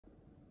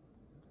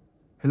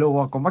Hello,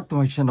 welcome back to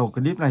my channel.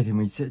 Clip này thì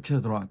mình sẽ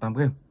chơi thể loại 8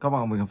 game. Các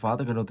bạn mình khám phá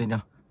từ cái đầu tiên nha.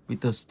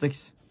 Peter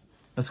Sticks.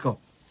 Let's go.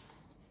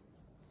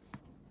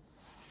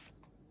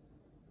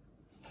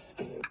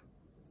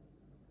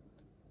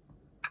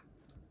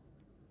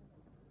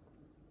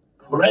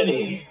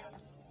 Ready,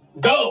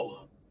 go!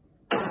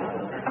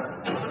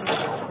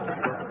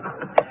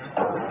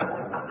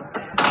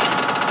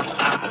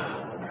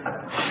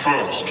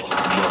 First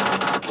blood.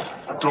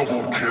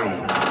 Double kill.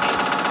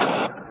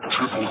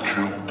 Triple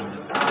kill.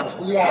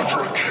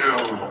 Quadra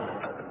kill.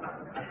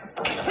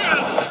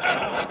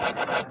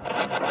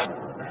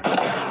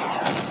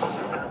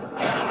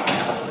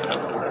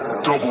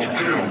 Double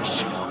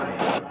kills.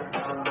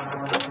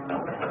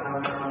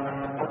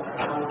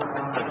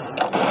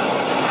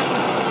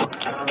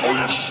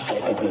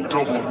 Unstoppable.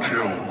 Double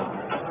kill.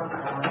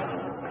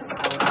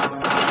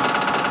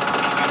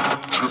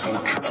 Triple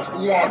kill.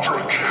 Quadra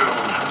kill.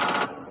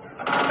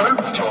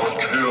 Penta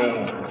kill.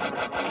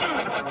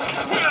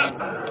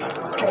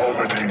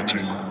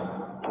 Dominating.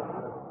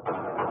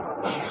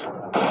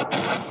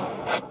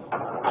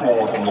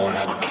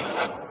 Godlike.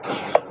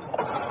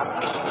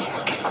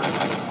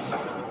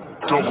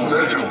 Double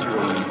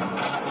legendary.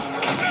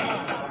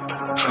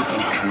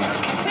 Triple kill.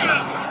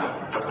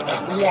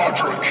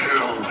 Quadra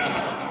kill.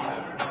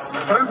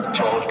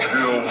 Penta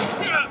kill.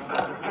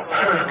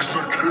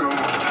 Hexa kill.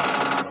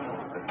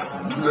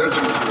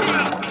 Legendary.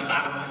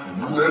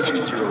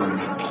 Legendary.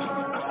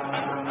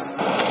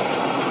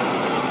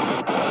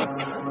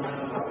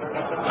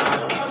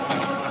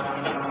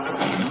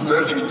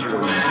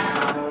 Legendary.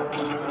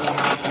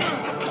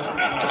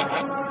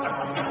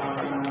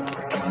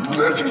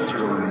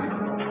 Legendary.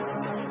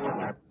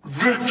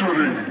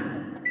 Victory!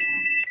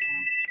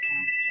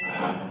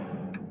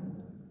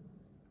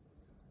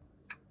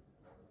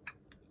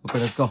 Ok,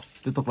 let's go.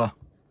 Tiếp tục là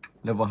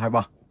level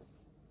 23.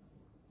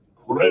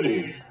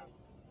 Ready,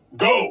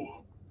 go!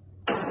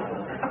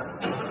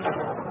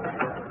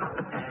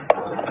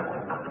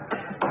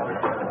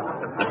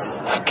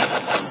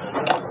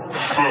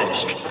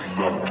 First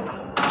blood.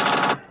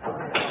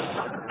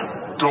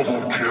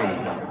 Double kill.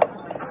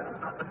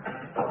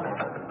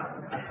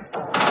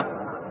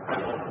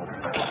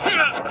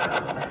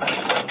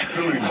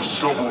 Killing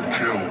double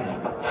kill.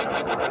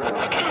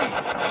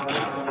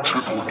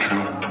 Triple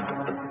kill.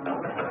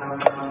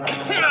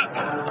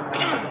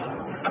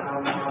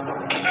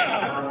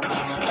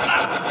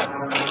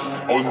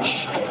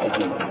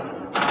 Unstoppable.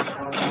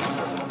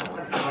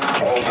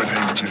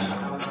 Dominating.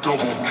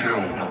 Double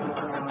kill.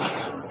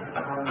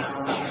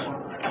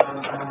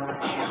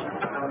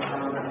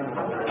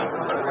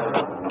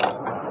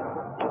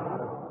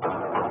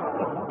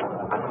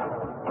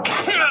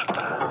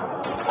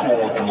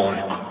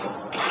 Godlike.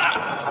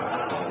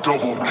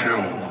 Double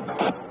kill.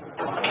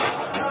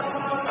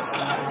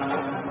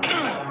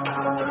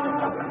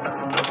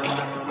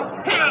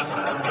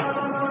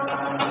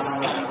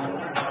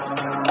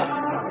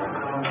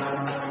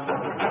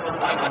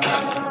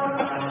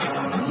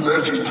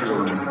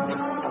 Legendary.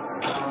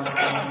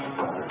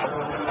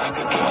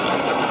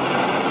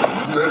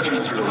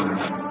 Legendary.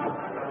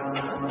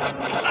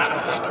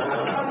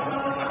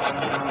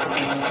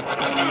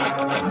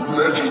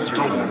 Legend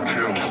double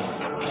kill.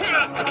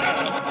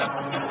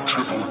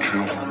 Triple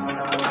kill.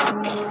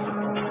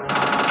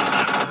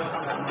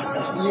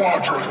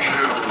 Quadra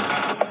kill.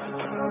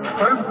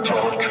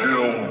 Penta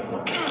kill.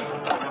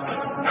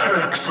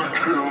 Hexa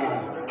kill.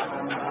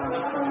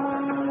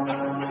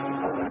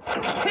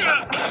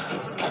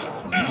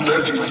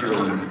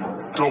 Legendary.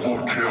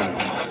 Double kill.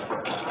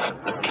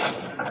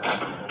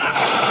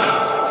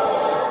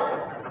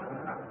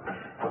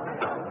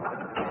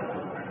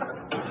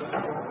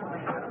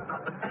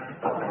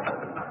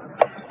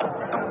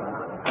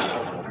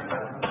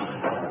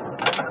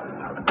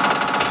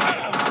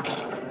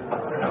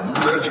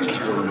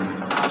 Legendary.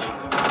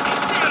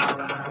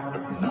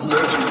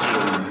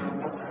 Legendary.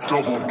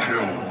 Double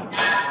kill.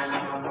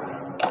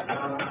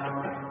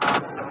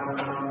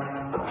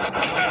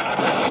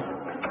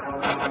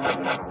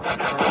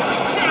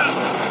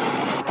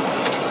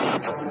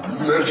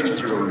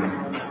 Legendary.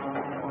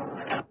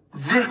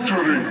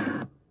 Victory.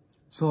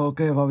 So ok,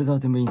 và bây giờ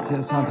thì mình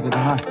sẽ sang từ cái thứ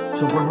hai.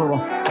 Chúc các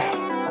bạn.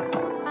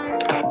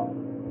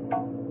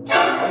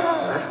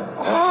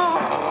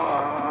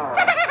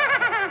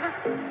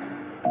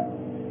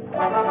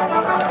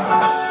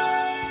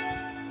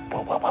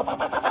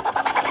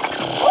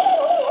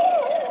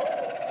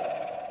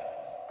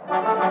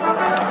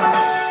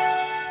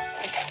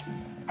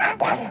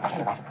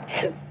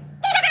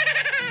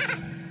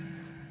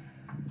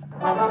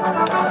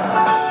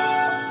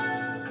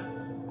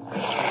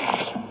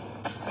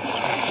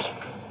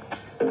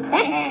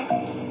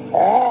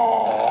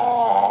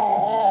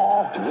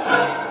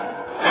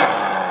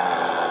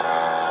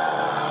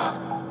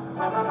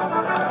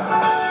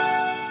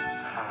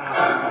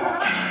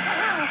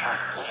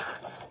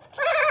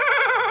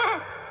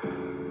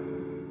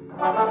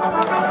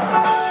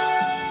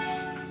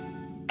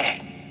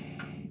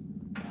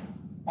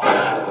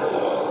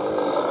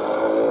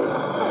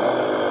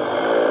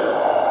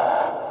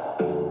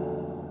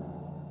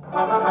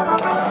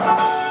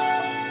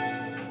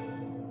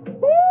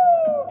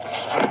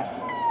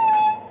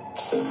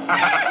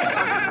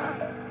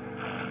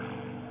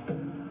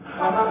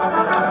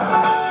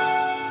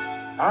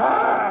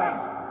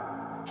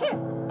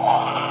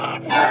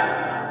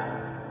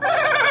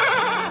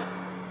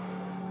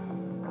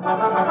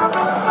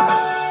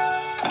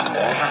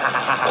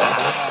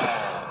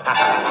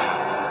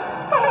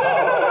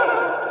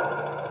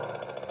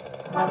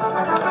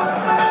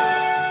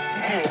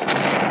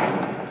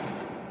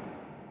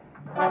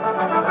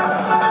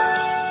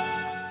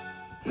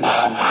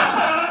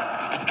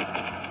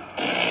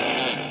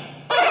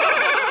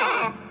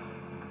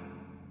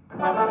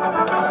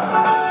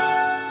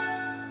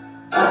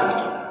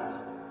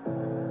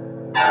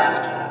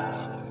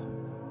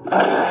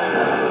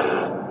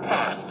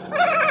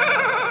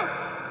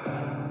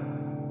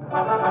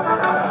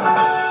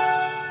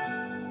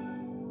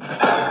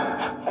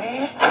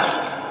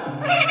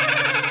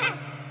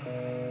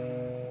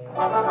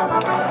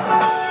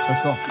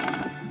 Let's go.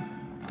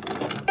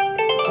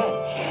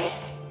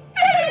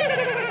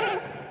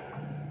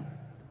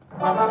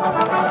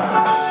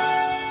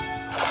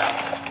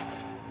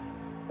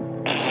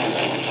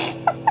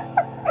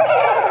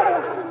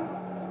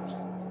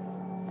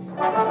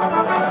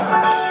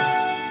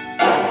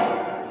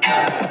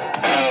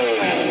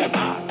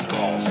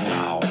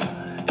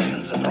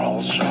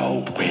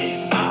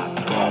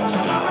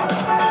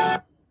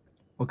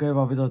 Ok,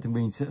 và bây giờ thì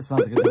mình sẽ sang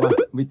cái thứ ba,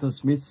 Mr.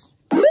 Smith.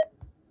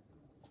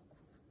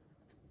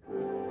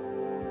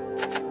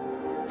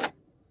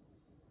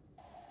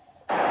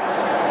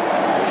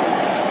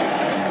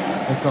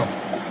 Let's go.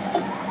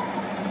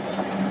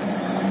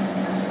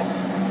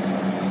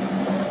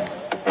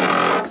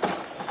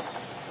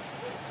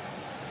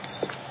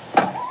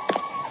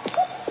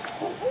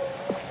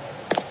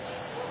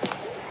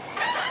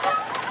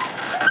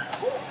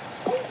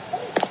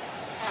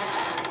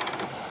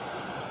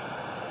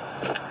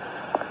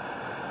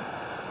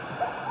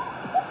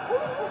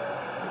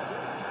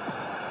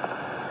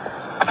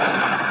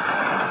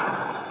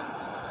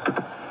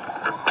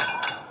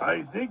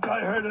 I think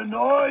I heard a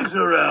noise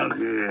around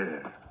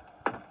here.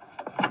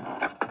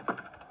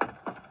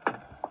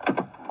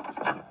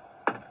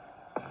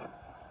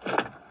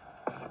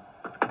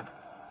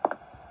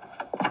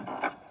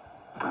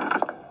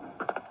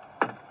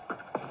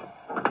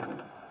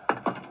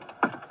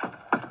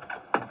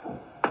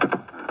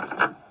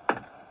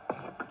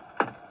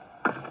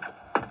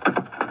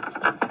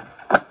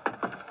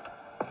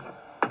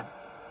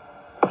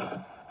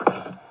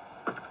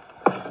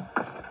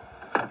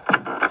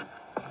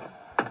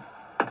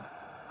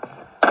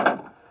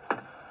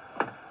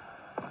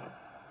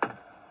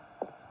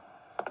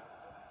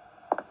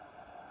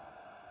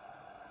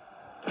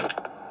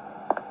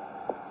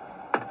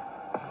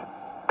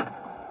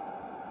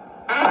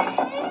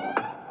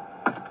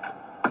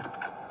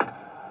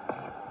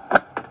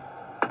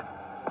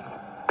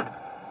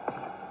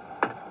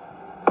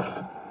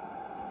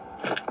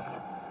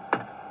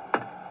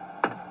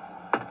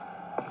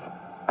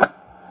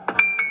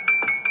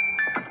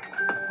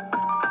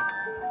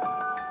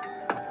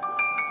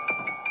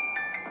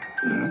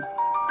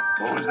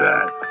 What was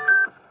that?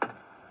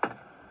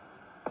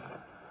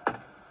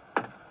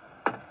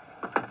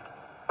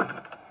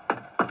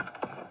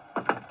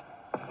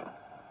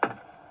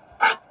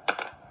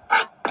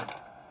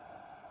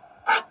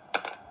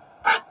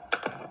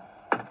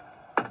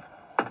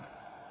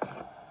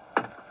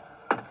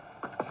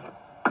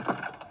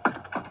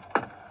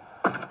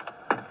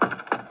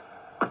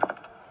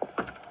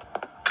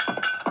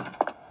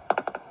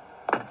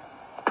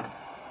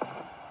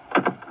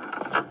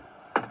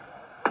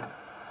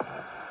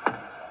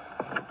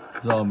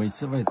 Giờ mình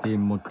sẽ phải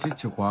tìm một chiếc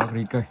chìa khóa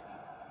ghi cây.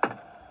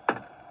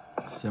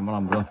 Xem nó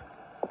làm được.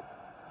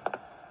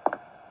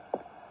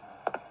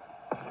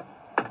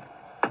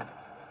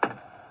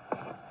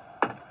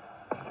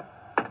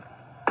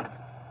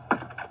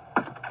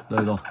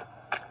 Đây rồi.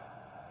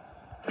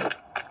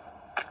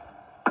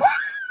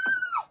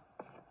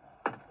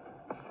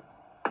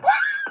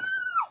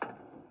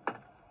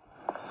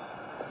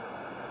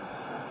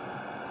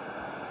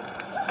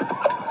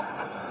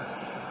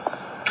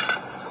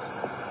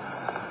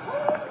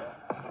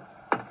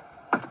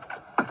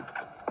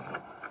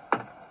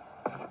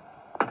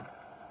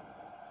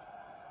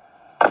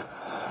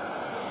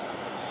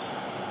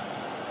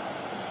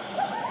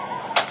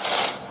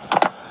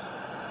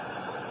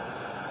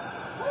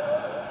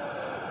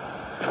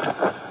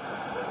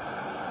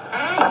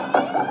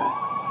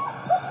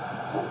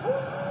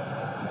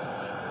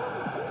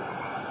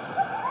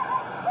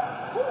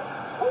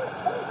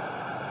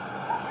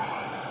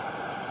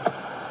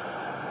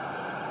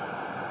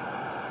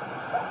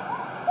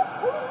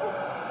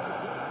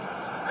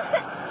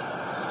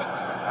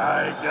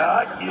 I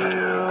got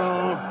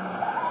you.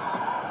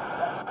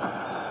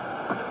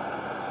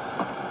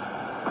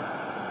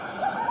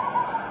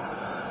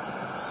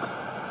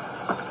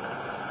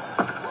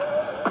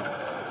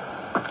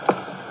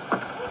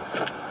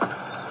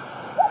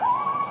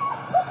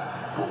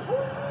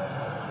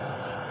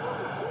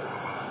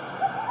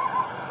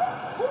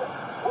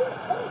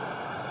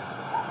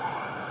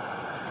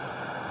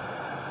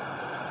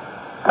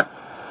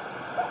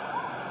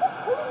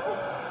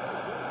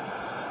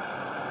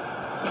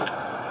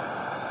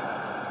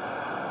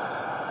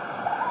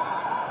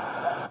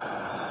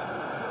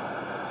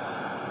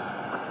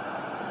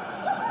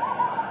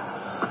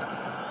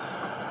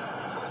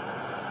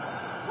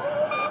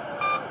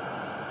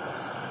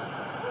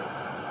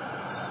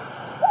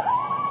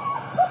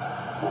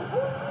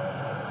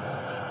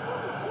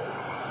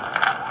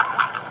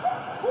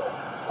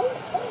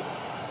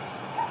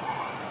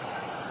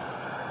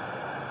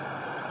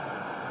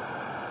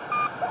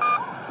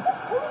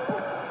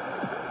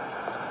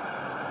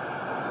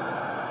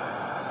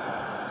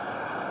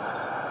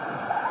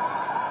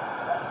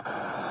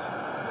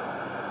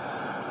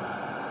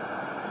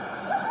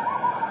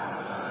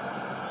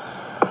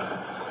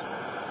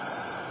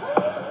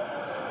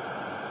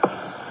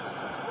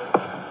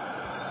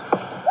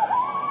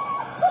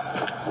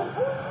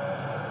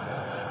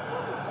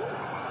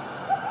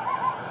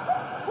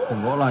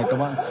 Từng gõ này các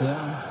bạn sẽ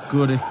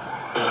cưa đi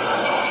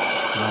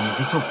làm một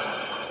cái trục.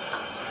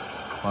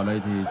 Vào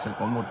đây thì sẽ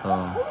có một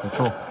cái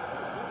xô.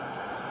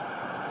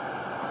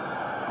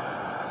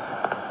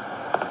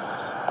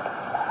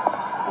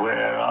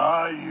 Where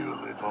are you,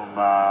 little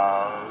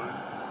mouse?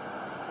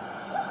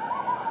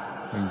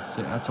 Mình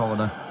sẽ cho vào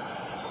đây.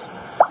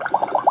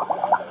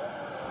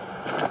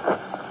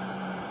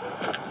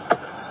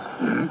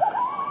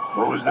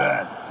 What was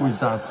that? Ui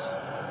da.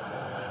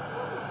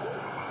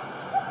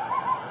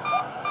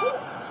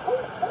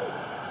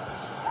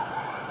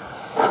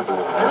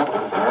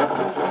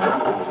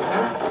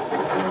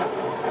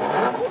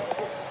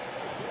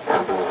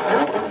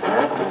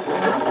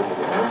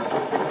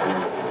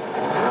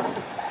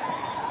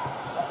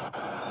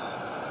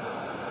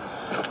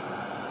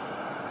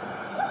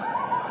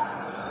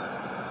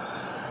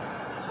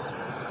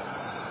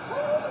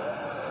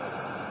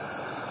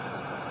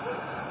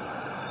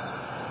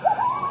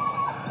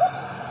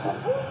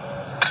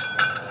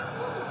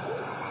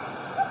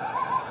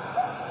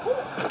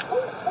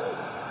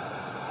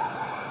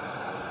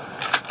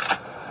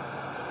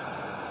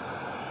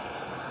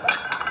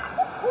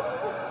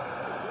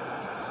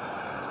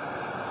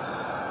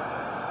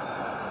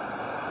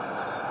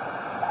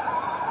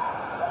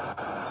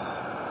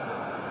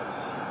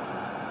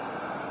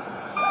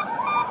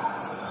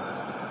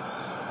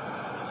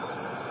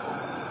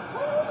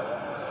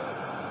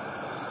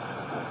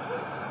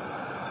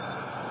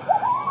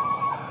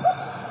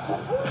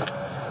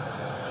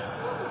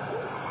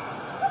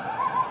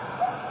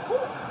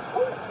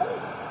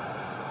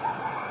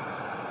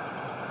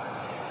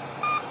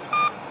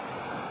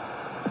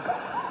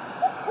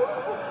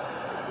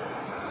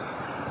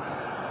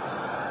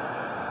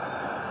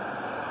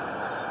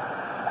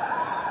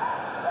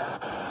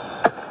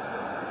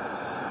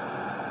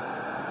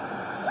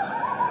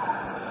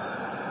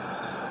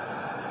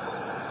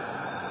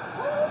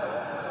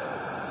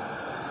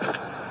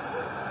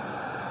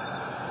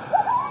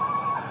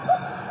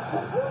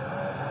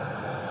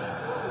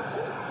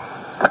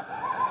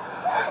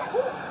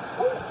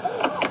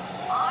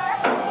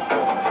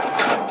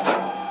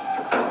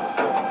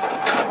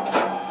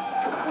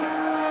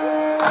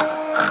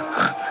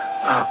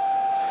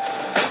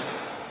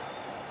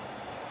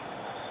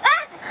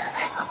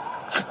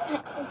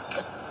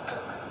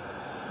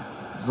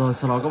 Rồi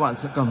sau đó các bạn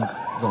sẽ cầm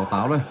giỏ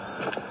táo đây,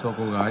 cho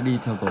cô gái đi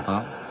theo tổ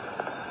táo.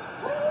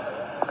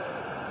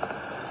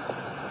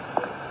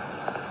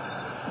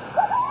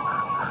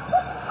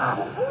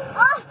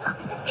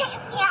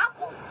 Tasty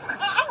apples.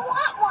 I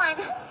want one.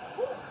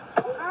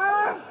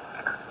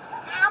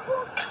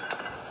 Apples.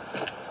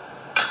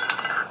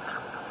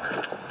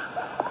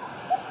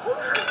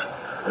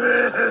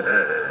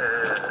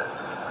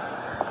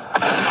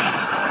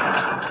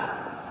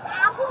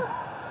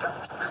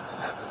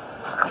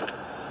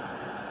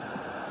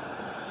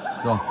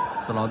 Rồi,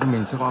 sau đó thì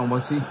mình sẽ có ông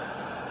bác sĩ.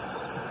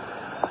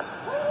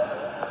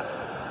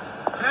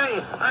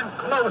 Hey, I'm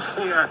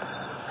close here.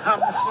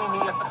 Come see me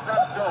at the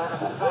front door of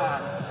the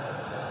barn.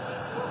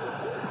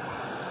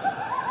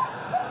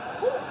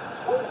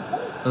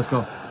 Let's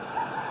go.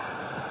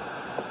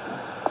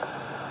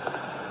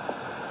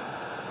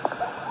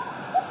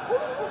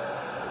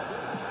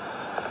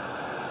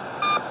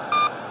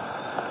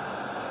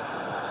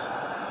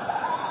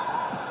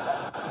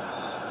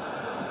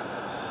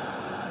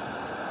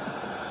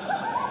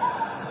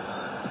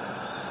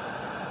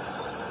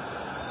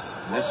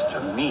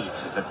 Mr.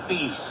 Meat is a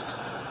beast.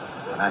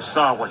 When I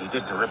saw what he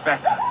did to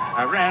Rebecca,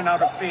 I ran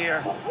out of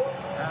fear.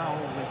 Now,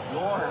 with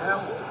your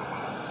help...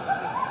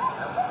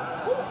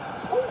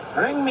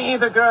 Bring me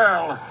the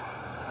girl.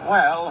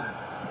 Well,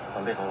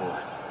 the little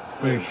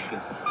pig.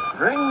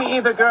 Bring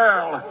me the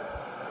girl.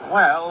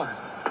 Well,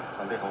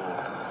 the little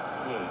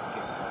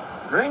pig.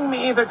 Bring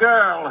me the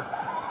girl.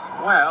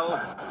 Well,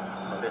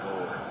 the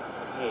little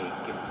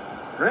pig.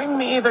 Bring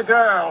me the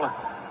girl.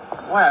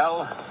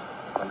 Well,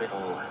 the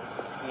little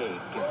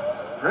pig.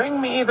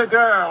 Bring me the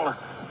girl.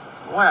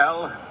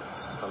 Well,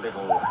 the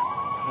little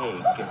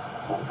pig.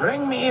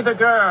 Bring me the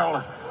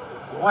girl.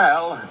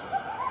 Well,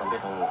 the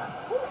little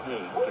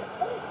pig.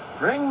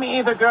 Bring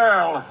me the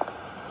girl.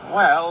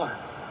 Well,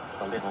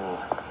 the little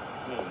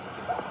pig.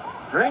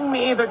 Bring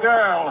me the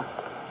girl.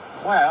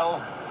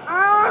 Well,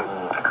 the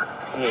little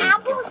pig.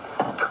 Apples.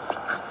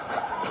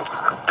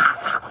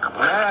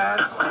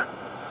 Yes.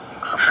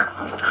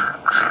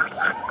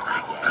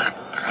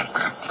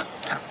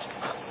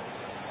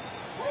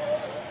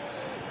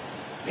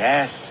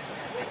 Yes,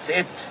 that's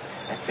it.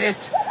 That's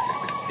it.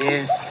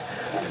 This,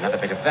 another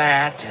bit of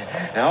that.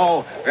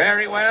 Oh,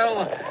 very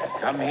well.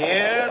 Come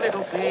here,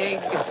 little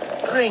pig.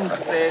 Drink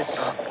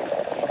this.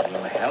 It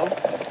will help.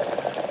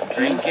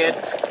 Drink it.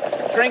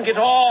 Drink it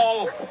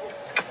all.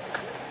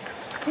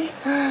 Yes.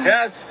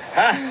 Yes.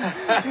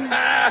 Am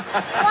I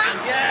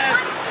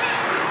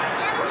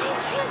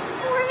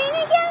transforming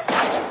again?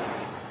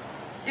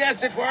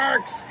 Yes, it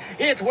works.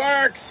 It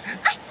works.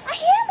 I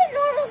am a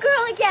normal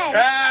girl again.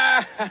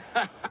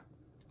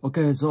 Ok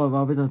rồi,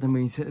 và bây giờ thì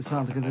mình sẽ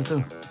sang cái thứ tư,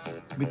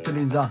 Victor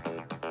Ninja.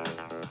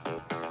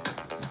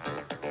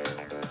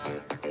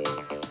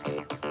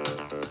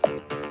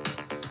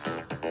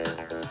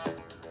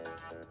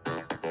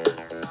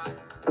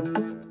 Không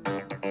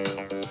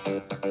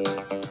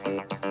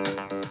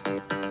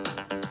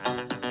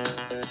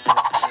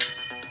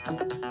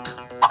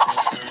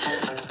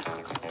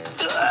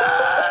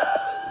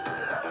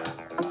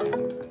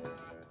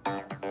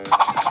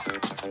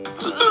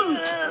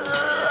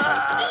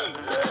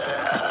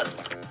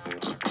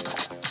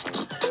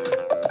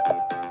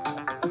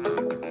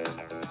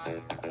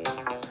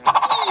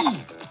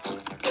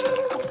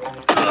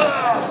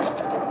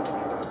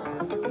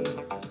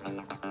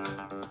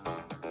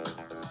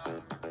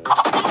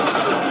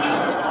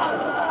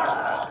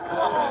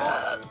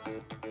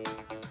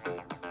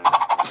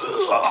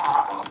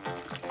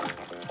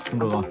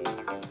được rồi.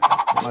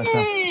 Lại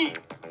sao?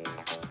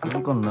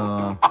 Vẫn còn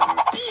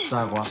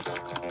xa quá.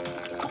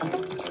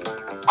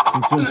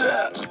 Chung chung.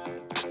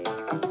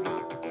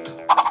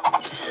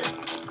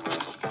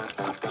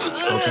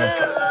 Ok.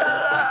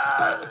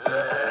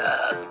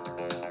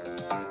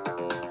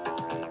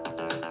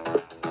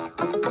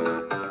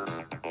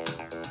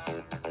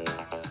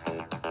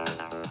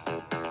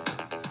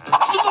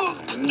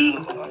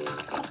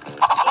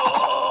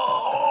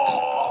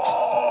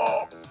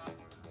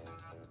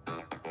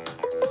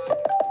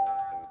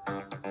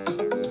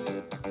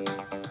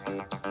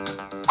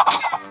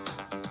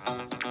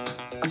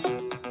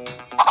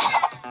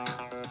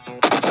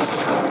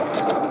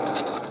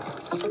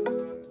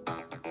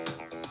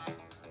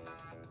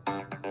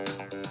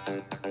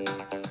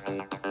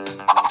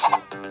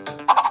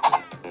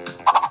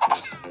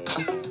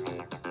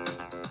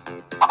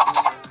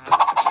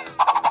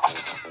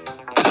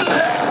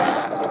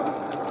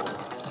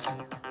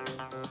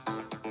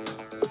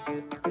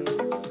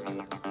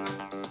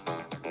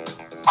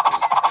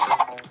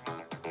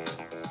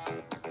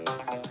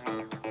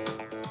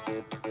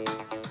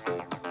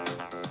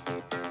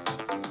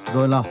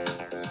 Rồi nào,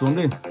 xuống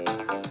đi.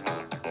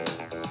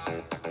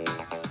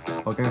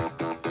 Ok.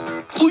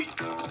 Ui.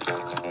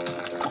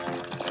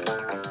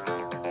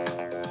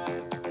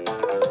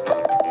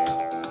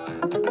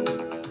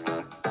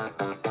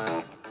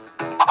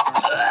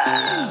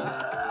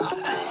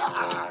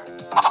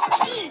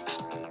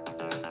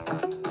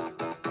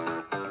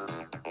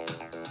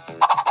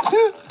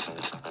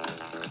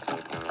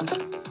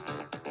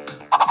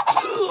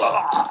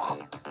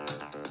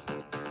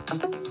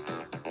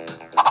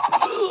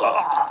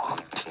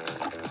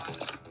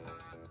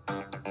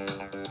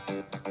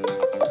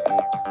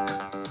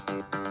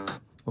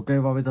 Ok,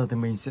 và bây giờ thì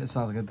mình sẽ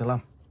sang cái thứ 5,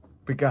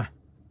 Pika.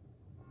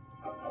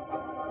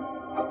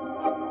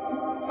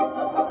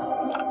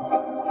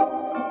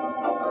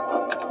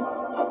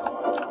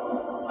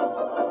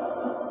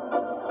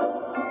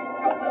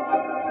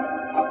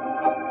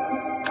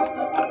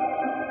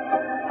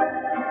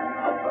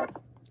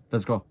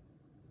 Let's go.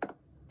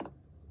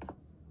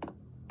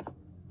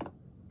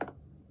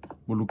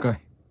 Blue cây.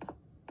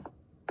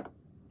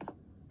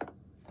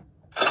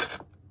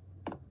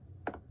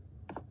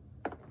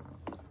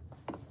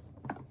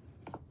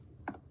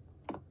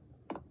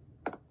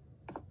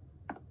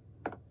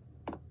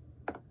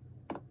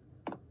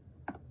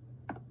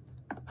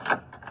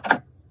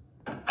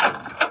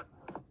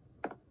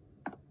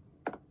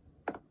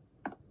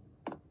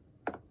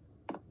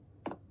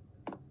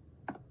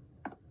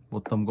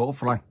 Một tấm gỗ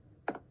flank.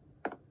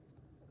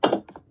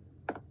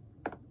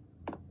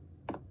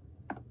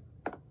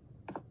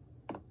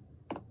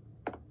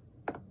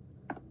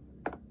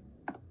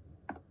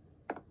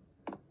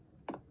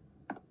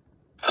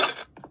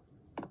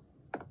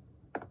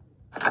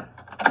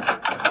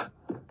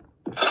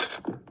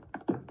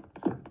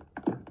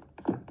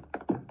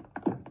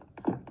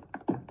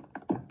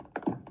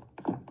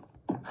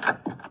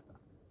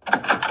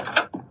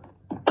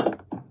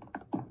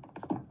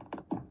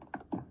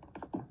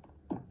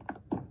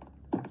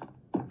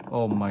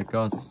 Oh my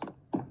god.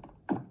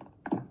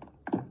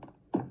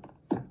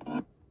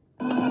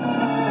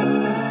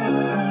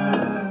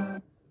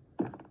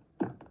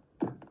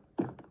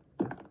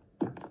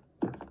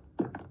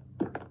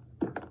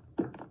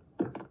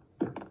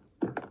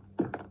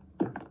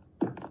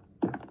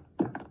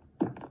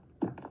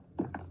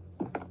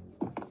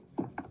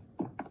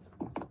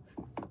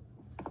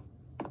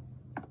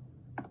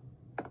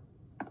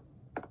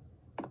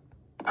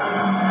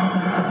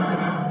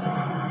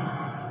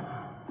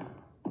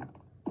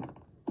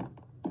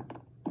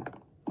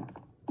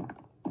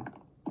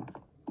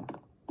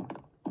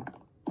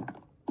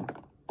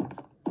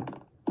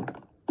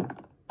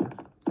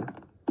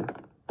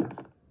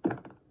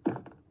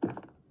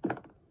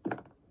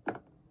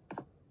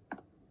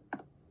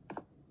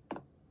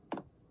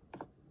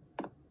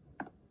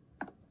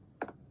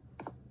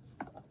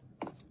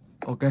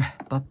 Ok,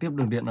 tắt tiếp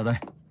đường điện ở đây.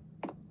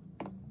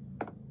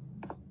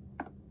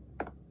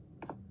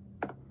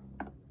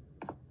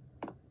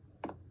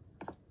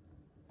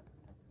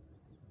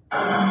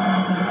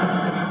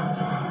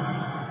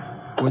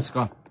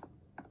 Whisper.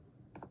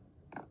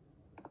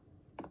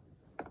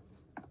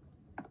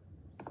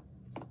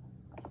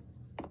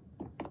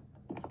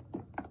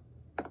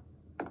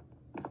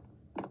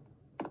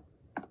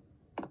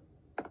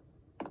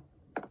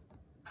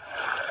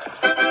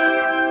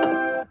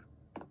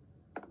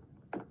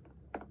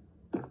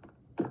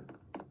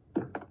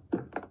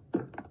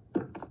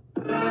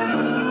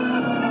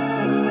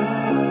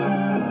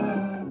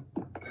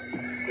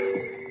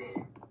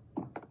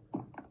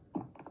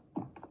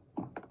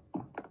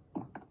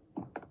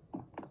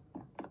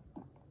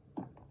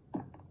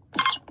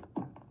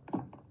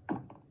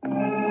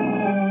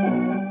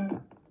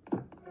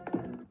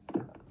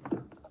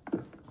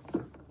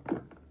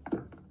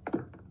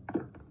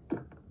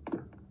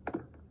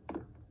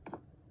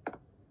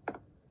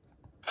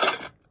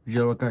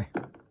 Giờ ok.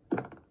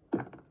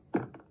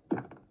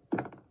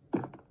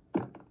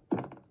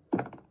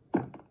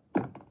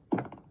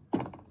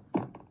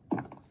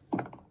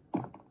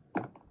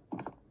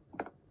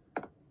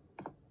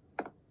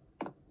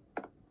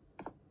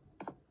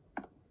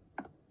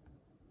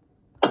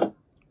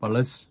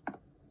 Police.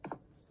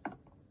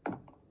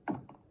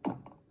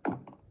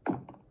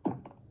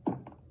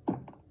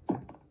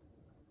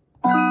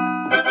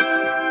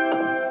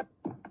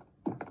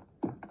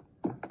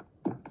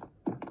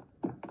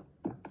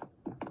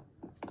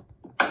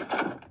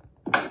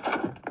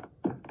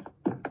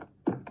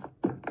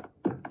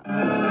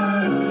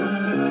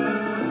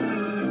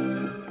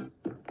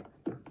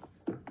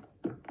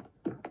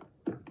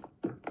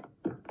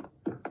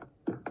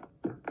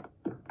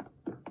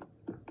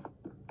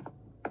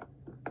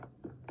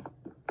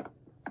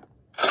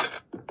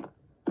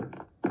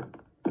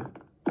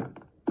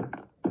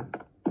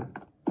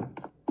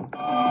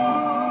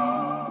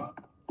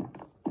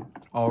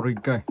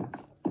 Orange cây.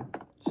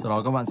 Sau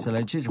đó các bạn sẽ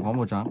lấy chiếc chìa khóa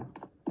màu trắng.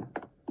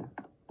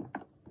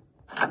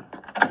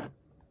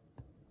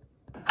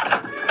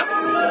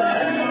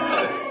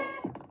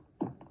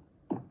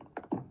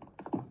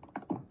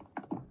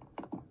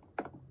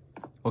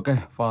 Ok,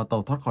 và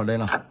tàu thoát khỏi đây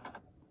nào.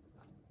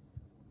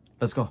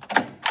 Let's go.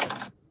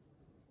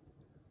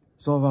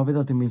 Rồi và bây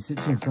giờ thì mình sẽ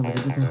chuyển sang cái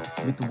tiếp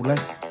theo, Little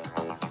Bullets.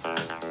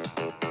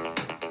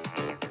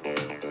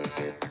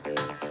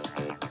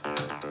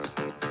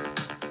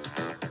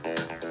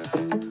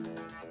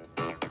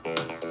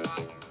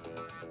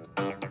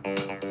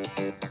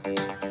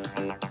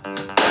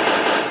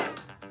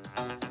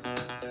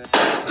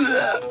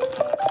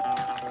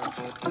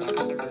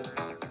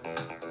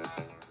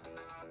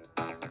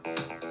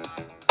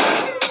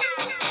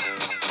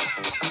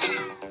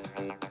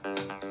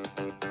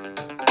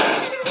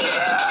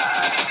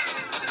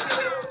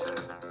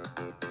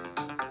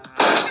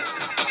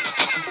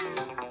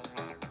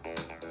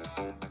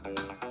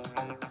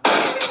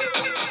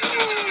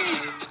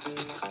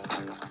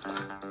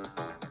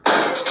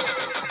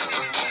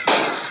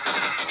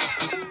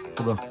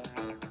 Không được.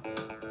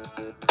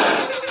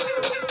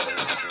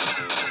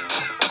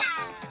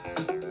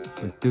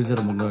 Phải tiêu diệt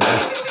được một người thôi.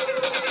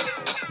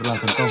 Đó là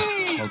thành công.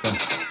 Ok.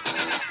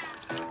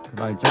 Cái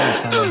bài chắc là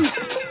sang đây.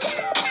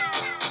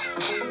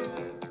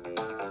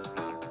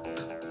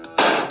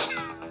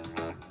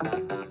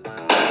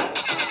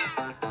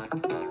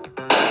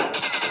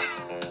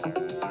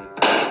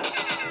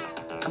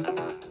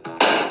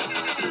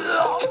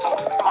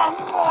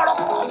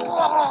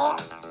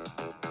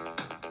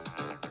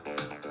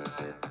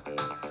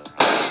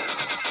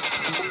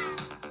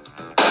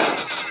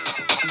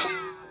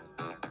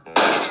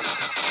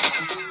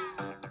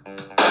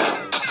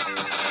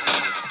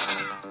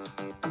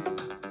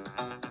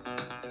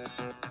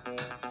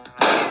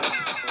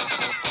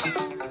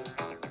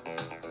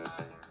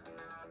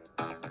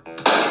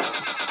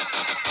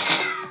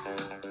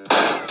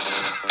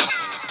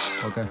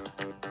 Ok.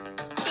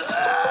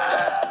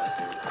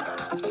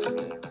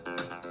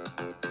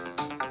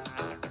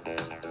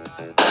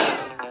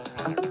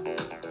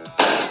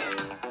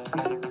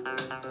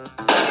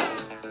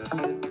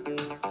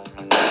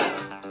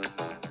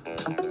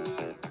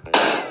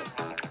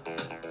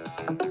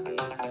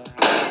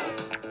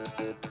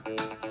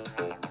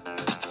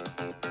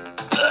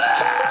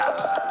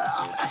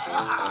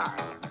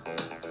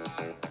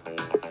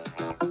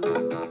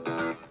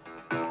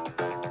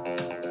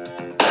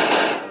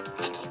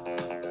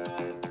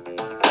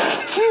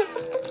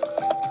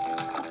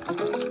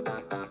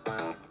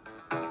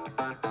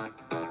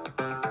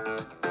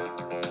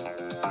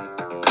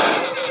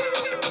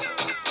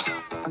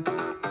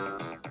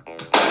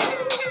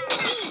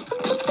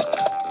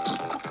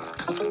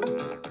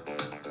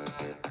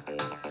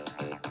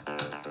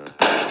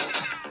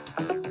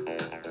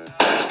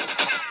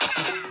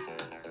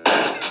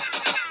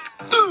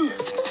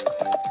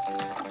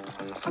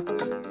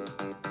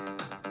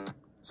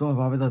 Rồi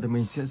và bây giờ thì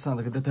mình sẽ sang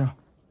cái tiếp theo,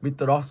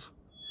 Mr. Doss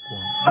của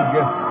Big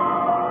Game.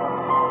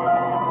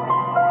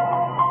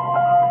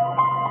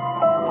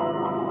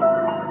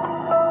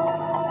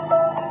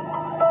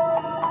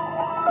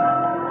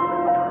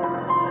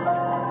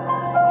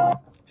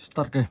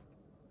 Start game.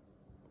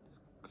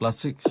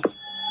 Classic.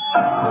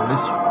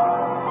 Police.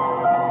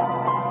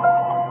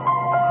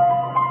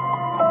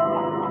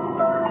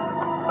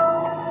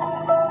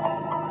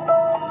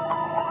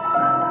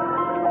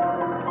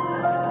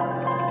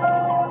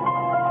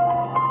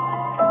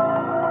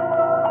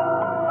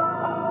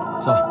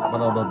 Rồi, bắt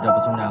đầu đột nhập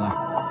vào trong nhà này.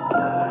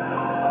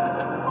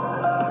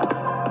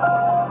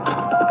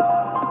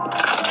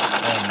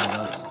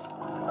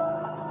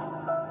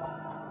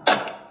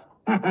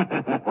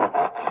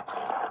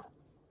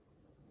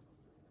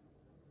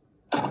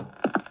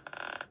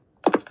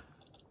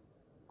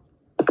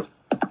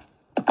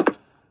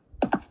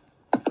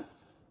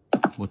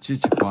 Một chiếc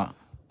chìa khóa.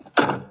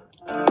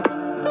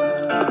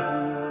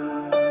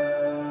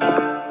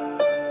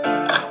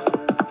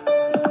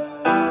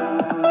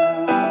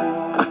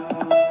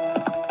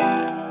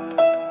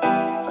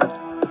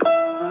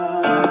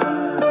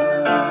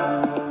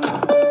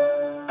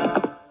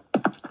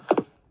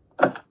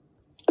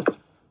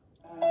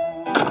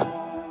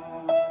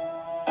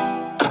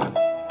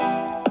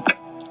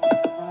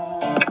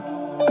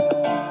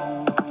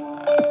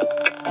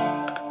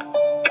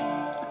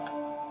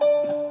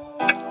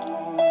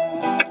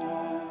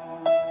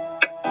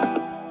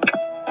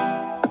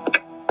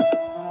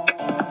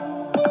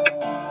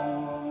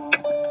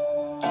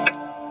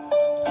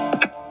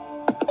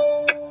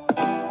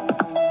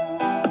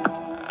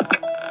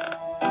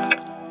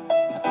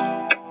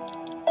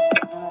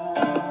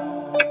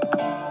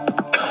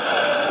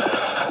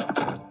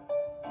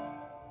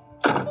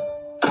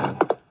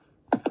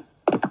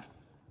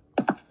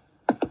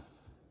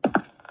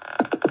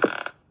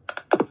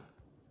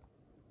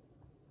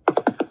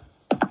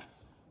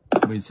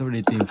 mình sẽ phải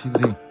đi tìm chiếc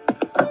rìu.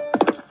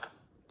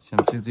 Xem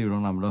chiếc rìu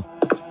đang nằm đâu.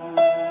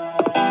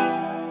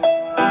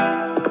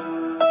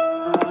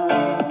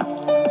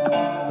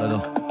 Đây rồi.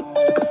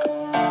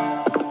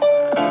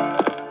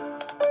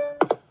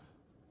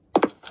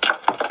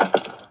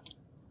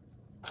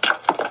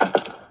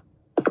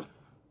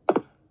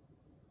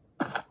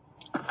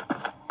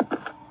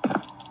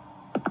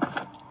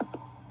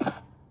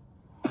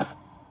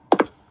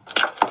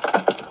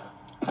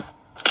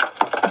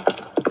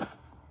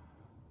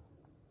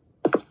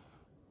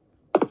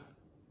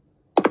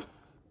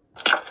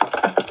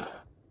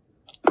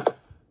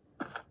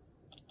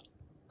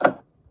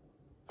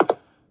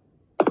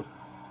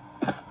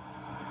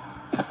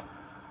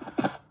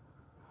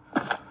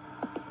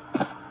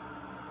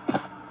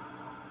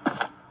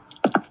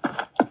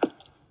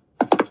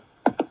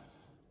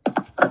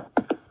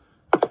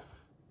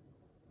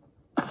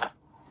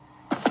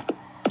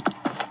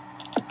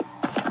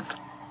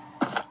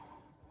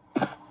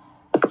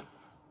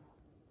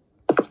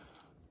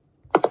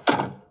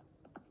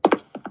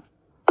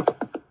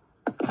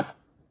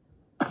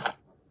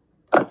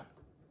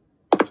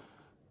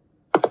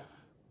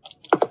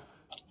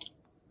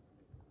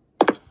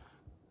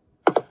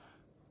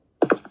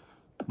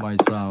 May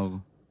sao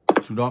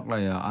chú dog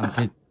này ăn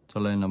thịt cho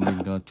nên là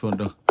mình chuồn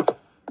được.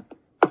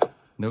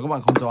 Nếu các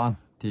bạn không cho ăn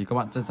thì các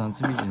bạn chắc chắn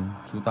sẽ bị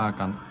chú ta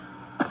cắn.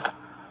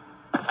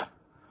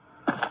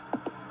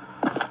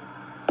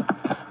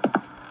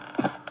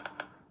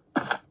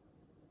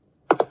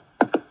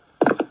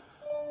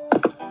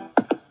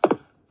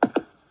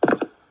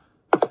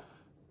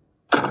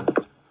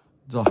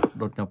 Rồi,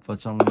 đột nhập vào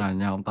trong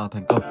nhà ông ta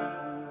thành công.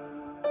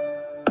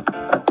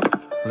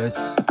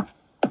 Please.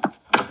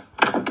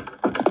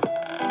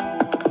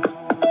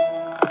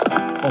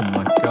 Oh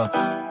my god.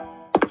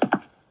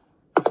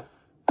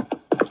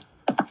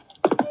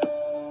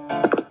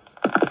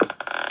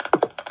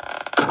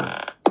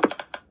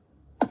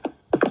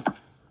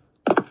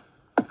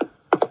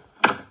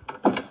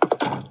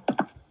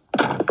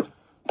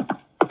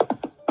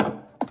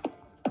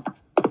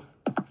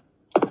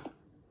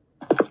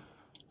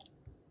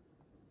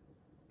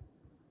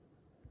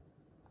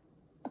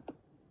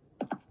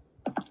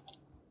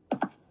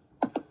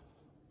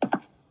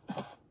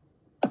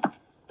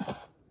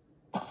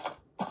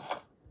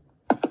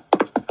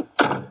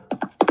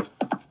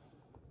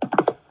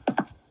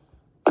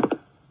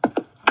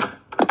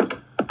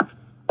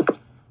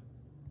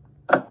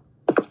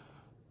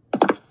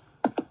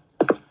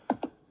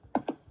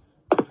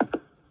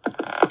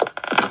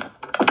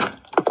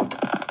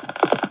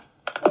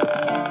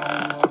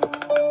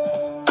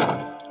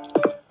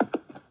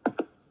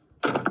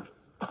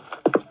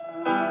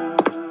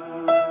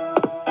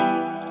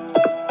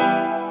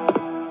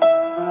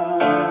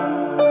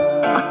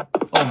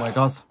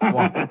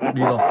 Wow,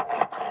 đi rồi.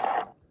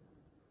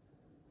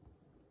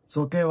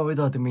 Rồi ok, và bây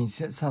giờ thì mình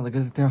sẽ sang tới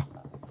cái tiếp theo,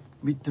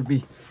 Mr. B.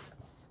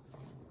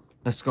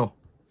 Let's go.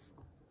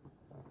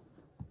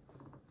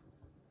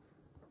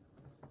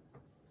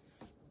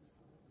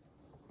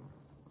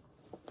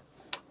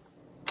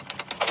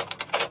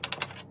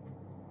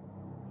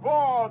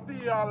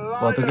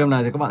 Và từ game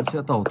này thì các bạn sẽ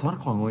tẩu thoát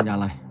khỏi ngôi nhà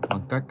này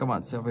bằng cách các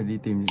bạn sẽ phải đi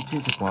tìm những chiếc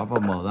chìa khóa và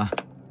mở ra.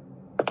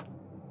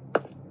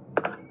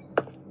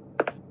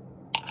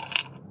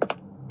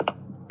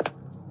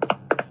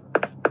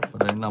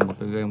 Đây là một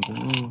tựa game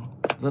cũng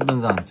rất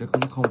đơn giản chứ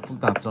cũng không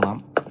phức tạp cho lắm.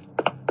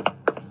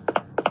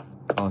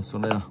 Rồi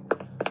xuống đây nào.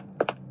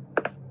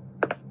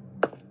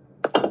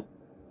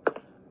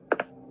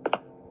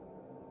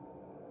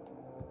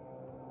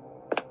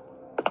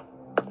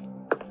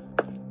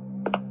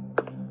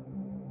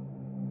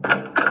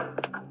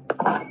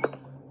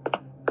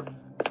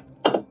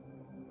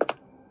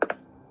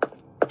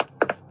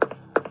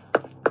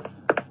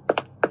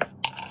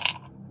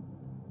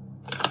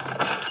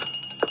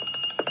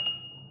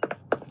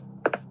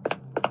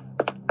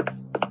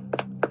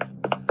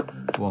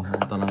 Wow,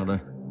 ông ta đang ở đây.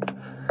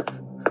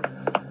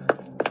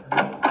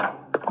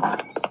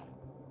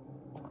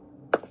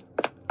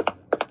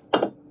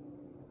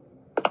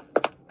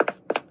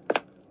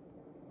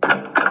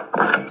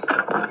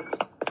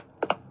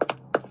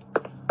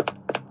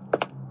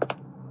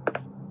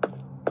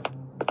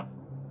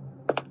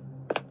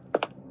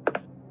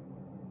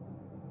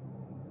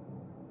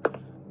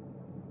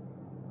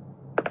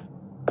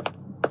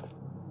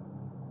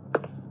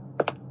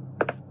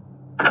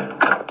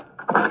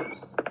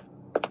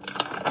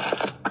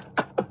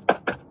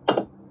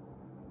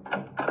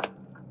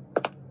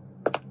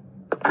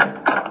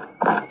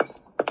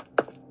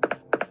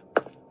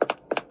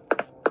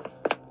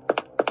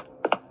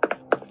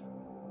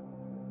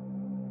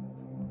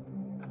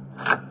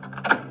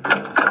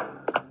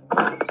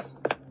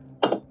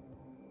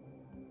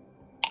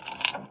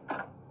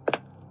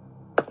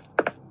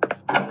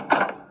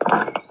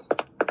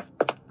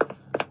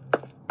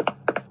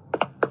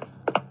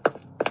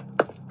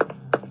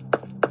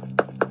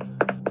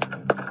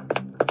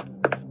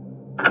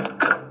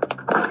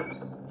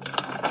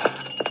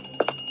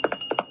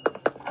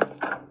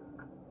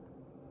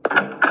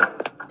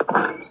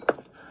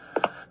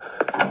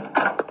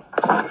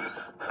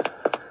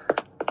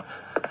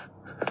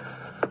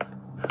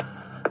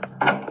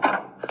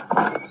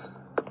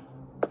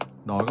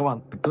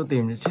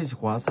 tìm những chiếc chìa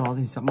khóa, sau đó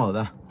thì sẽ mở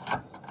ra.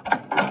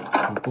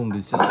 Cuối cùng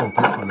thì sẽ tổ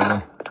chức khỏi đây.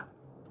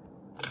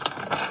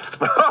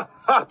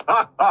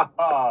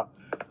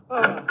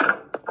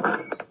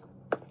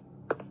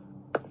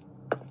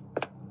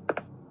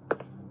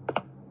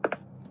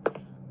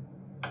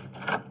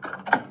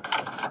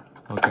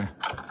 Ok.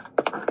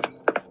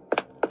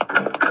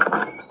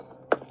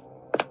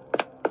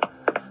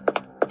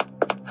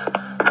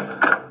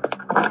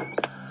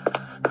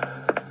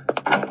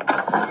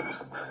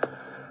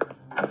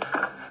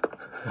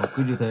 Rồi,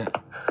 cứ như thế.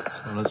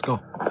 So, let's go.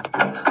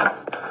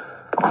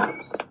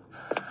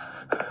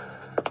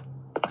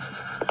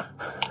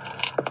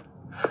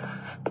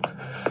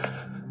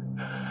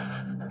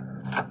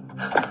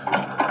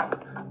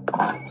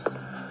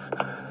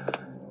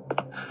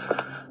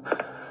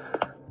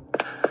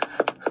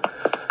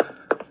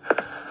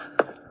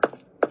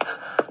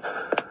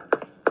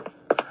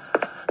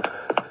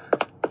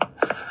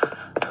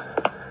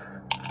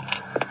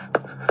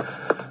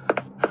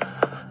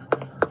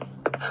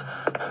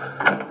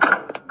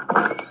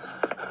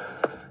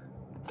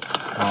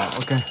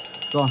 Ok,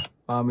 rồi,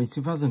 và mình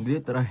xin phép dừng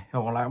clip tại đây.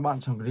 Hẹn gặp lại các bạn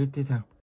trong clip tiếp theo.